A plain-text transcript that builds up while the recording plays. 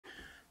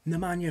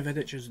Nemanja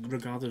Vidic is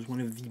regarded as one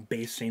of the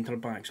best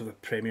centre-backs of the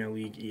Premier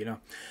League era,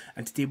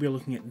 and today we're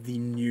looking at the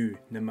new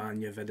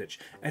Nemanja Vidic.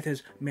 It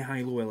is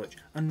Mihajlo Ilić,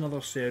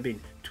 another Serbian,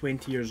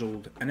 20 years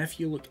old, and if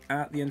you look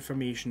at the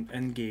information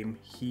in-game,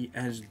 he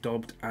is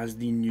dubbed as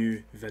the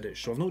new Vidic.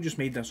 So I've not just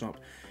made this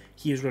up,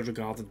 he is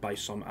regarded by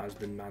some as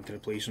the man to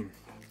replace him.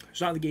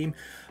 Start of the game,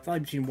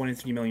 valued between £1 and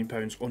 £3 million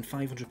on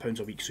 £500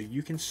 a week, so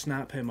you can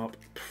snap him up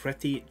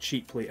pretty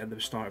cheaply at the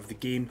start of the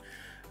game.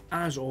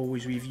 As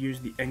always, we've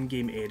used the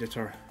in-game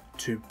editor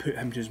to put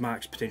him to his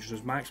max potential. So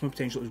his maximum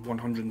potential is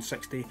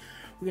 160.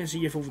 We're going to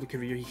see if over the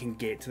career he can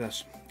get to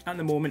this. At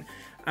the moment,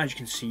 as you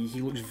can see, he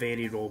looks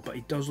very raw, but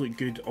he does look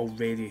good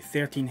already.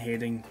 13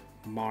 heading,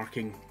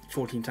 marking,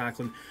 14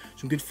 tackling,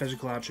 some good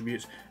physical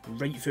attributes,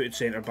 right-footed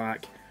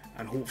centre-back,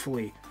 and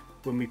hopefully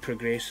when we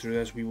progress through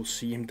this, we will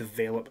see him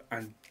develop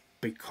and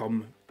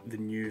become the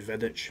new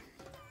Vidic.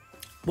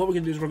 What we're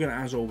going to do is we're going to,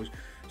 as always,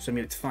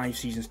 simulate 5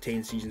 seasons,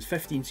 10 seasons,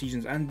 15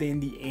 seasons, and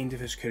then the end of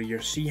his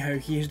career. See how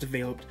he has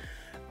developed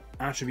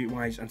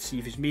attribute-wise, and see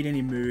if he's made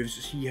any moves,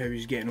 see how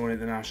he's getting on at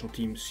the national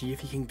team, see if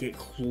he can get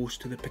close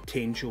to the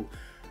potential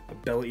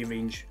ability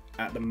range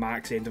at the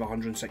max end of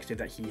 160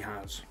 that he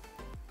has.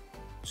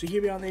 So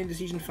here we are at the end of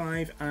season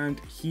 5, and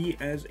he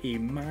is a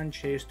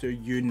Manchester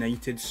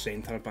United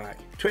centre-back.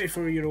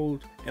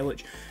 24-year-old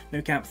Ilić, now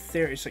capped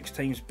 36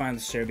 times by the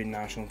Serbian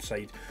national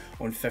side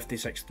on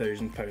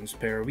 £56,000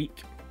 per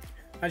week.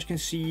 As you can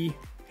see,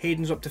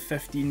 heading's up to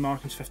 15,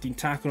 marking's 15,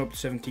 tackling up to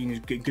 17, he's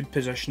got good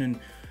positioning,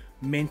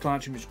 mental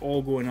attributes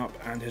all going up,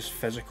 and his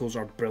physicals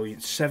are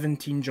brilliant.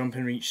 17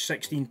 jumping reach,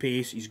 16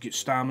 pace, he's got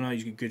stamina,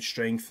 he's got good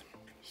strength.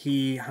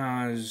 He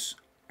has,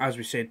 as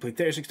we said, played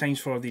 36 times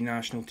for the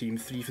national team,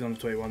 3 for the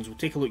under-21s. We'll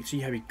take a look and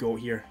see how he got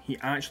here. He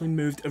actually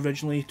moved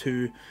originally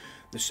to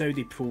the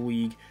Saudi Pro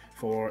League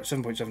for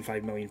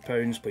 £7.75 million,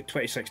 played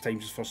 26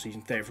 times his first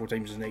season, 34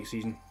 times his next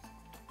season,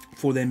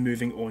 before then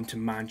moving on to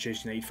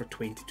Manchester United for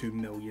 £22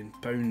 million.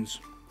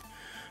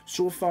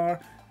 So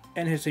far,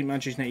 in his time at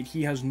Manchester United,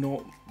 he has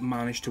not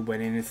managed to win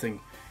anything.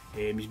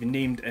 He's been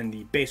named in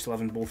the best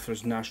 11 both for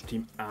his national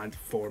team and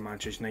for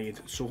Manchester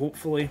United. So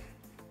hopefully,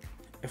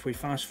 if we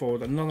fast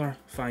forward another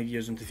 5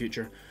 years into the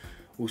future,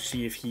 we'll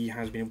see if he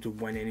has been able to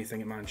win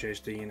anything at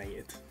Manchester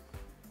United.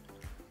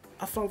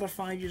 A further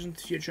 5 years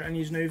into the future, and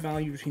he's now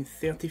valued between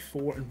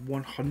 £34 and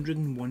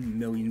 £101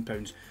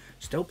 million.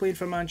 Still playing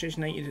for Manchester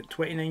United at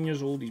 29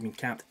 years old, he's been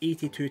capped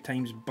 82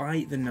 times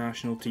by the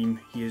national team.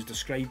 He is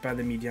described by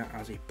the media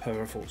as a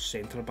powerful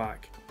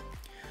centre-back.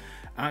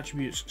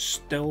 Attributes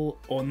still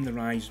on the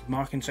rise,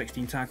 marking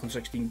 16, tackling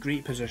 16,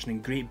 great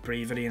positioning, great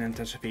bravery and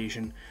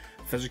anticipation.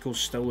 Physicals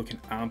still looking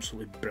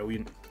absolutely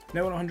brilliant.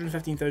 Now on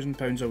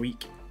 £115,000 a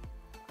week.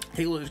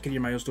 Take a look at his career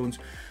milestones.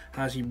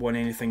 Has he won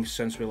anything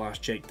since we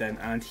last checked in?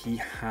 And he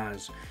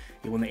has.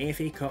 He won the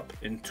FA Cup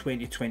in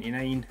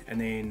 2029,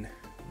 and then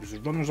was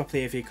runners-up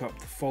the FA Cup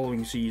the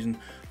following season,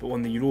 but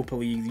won the Europa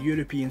League, the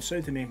European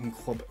South American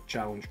Club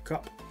Challenge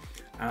Cup,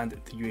 and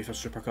the UEFA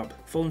Super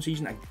Cup. Following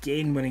season,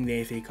 again winning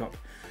the FA Cup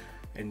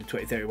in the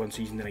 2031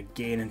 season, then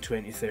again in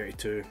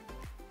 2032.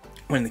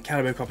 Winning the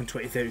Carabao Cup in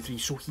 2033,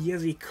 so he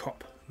is a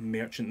cup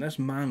merchant. This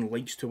man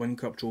likes to win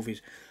cup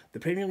trophies. The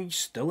Premier League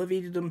still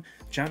evaded him,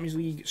 Champions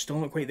League still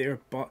not quite there,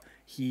 but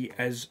he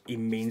is a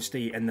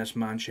mainstay in this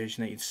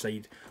Manchester United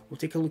side. We'll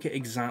take a look at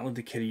exactly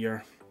the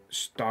career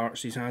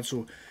starts he's had.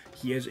 So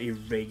he is a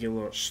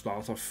regular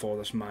starter for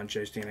this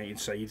Manchester United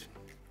side.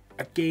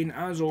 Again,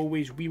 as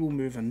always, we will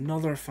move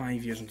another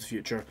 5 years into the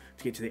future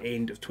to get to the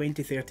end of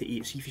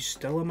 2038, see if he's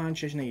still a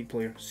Manchester United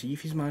player, see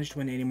if he's managed to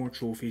win any more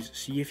trophies,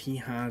 see if he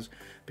has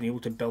been able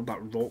to build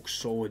that rock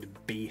solid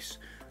base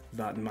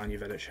that Nemanja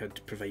Vidic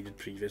had provided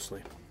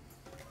previously.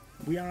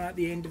 We are at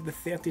the end of the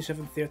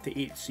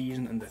 37-38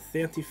 season, and the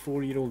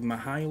 34-year-old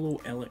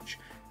Mihajlo Ilić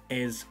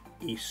is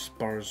a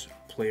Spurs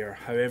player.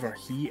 However,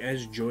 he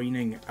is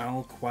joining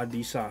Al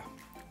Qadisa,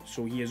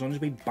 so he is on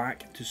his way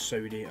back to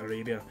Saudi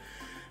Arabia.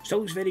 Still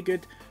looks very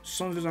good.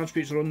 Some of his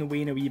attributes are on the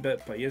wane a wee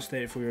bit, but he is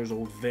 34 years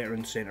old,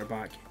 veteran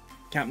centre-back.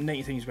 Capped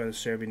 90 times by the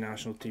Serbian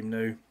national team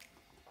now.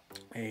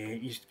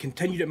 He's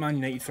continued at Man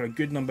United for a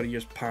good number of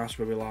years past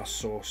where we last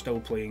saw, still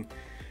playing.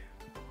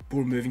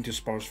 Before moving to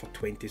Spurs for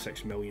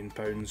 £26 million.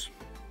 In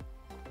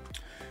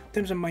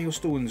terms of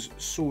milestones,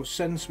 so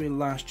since we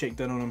last checked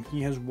in on him,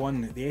 he has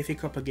won the FA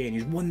Cup again,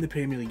 he's won the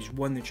Premier League, he's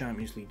won the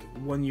Champions League,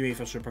 won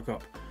UEFA Super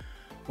Cup,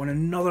 won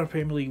another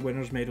Premier League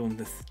winners medal in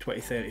the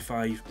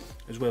 2035,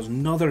 as well as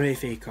another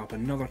FA Cup,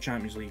 another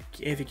Champions League,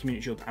 FA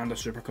Community Shield and a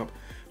Super Cup.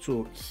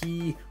 So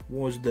he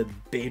was the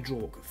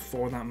bedrock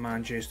for that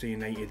Manchester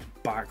United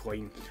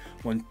backline.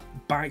 Won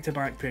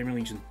back-to-back Premier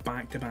Leagues and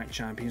back-to-back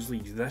Champions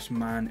Leagues. This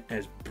man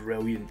is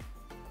brilliant.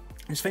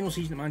 His final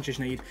season at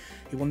Manchester United,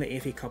 he won the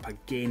FA Cup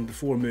again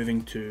before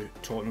moving to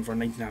Tottenham for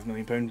 £19.5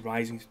 million,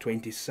 rising to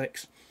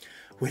 26,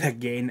 where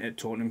again at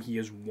Tottenham he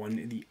has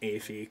won the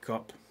FA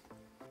Cup.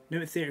 Now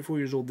at 34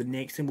 years old, the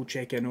next time we'll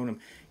check in on him,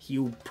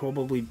 he'll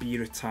probably be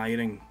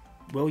retiring.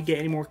 Will he get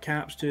any more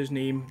caps to his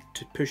name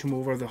to push him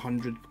over the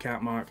 100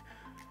 cap mark?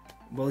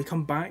 Will he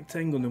come back to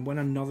England and win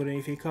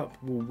another FA Cup?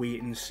 We'll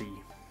wait and see.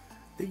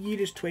 The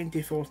year is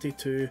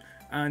 2042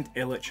 and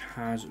Ilić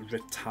has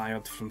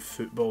retired from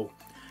football.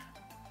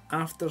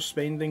 After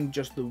spending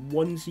just the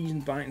one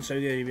season back in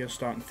Saudi Arabia,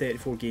 starting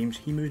 34 games,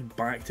 he moved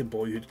back to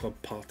boyhood club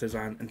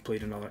Partizan and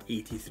played another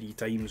 83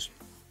 times.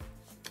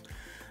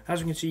 As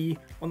you can see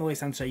on the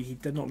left hand side, he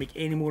did not make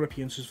any more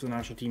appearances for the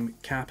national team,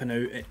 capping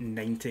out at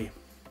 90.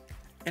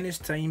 In his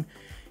time,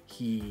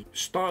 he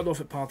started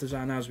off at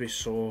Partizan, as we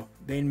saw,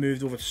 then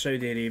moved over to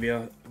Saudi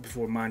Arabia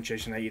before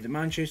Manchester United. At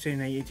Manchester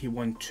United, he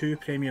won 2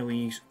 Premier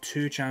Leagues,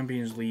 2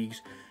 Champions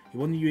Leagues, he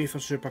won the UEFA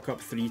Super Cup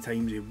 3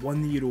 times, he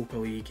won the Europa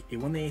League, he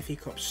won the FA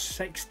Cup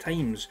 6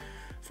 times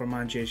for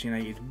Manchester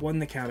United, won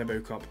the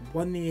Carabao Cup,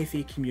 won the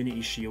FA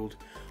Community Shield,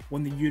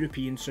 won the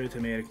European South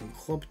American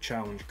Club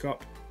Challenge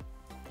Cup,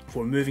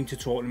 before moving to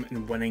Tottenham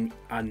and winning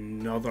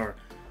another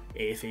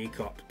FA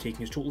Cup,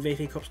 taking his total of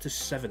FA Cups to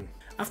 7.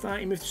 After that,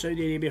 he moved to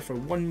Saudi Arabia for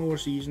one more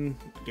season,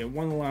 get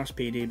one last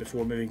payday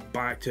before moving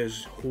back to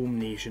his home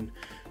nation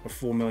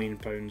for £4 million,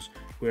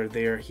 where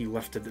there he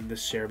lifted the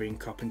Serbian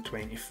Cup in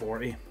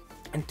 2040.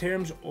 In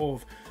terms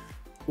of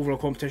overall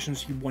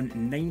competitions, he won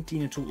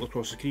 19 in total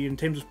across his career. In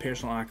terms of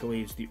personal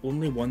accolades, the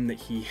only one that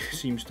he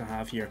seems to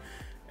have here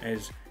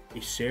is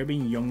a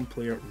Serbian Young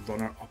Player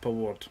Runner-Up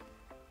Award.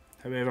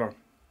 However,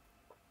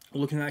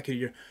 looking at that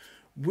career,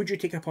 would you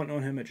take a punt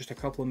on him at just a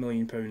couple of £1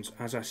 million?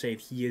 As I said,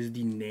 he is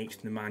the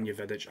next Nemanja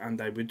Vidic, and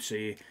I would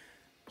say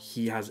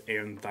he has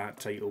earned that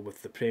title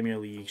with the Premier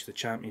Leagues, the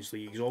Champions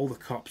Leagues, all the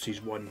cups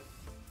he's won.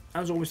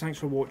 As always, thanks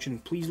for watching.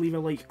 Please leave a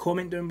like,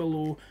 comment down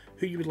below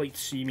who you would like to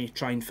see me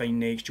try and find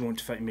next. Do you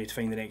want me to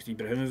find the next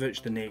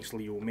Ibrahimovic, the next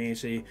Leo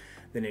Messi,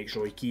 the next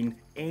Roy Keane?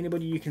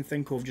 Anybody you can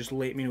think of, just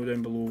let me know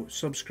down below.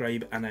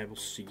 Subscribe, and I will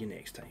see you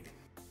next time.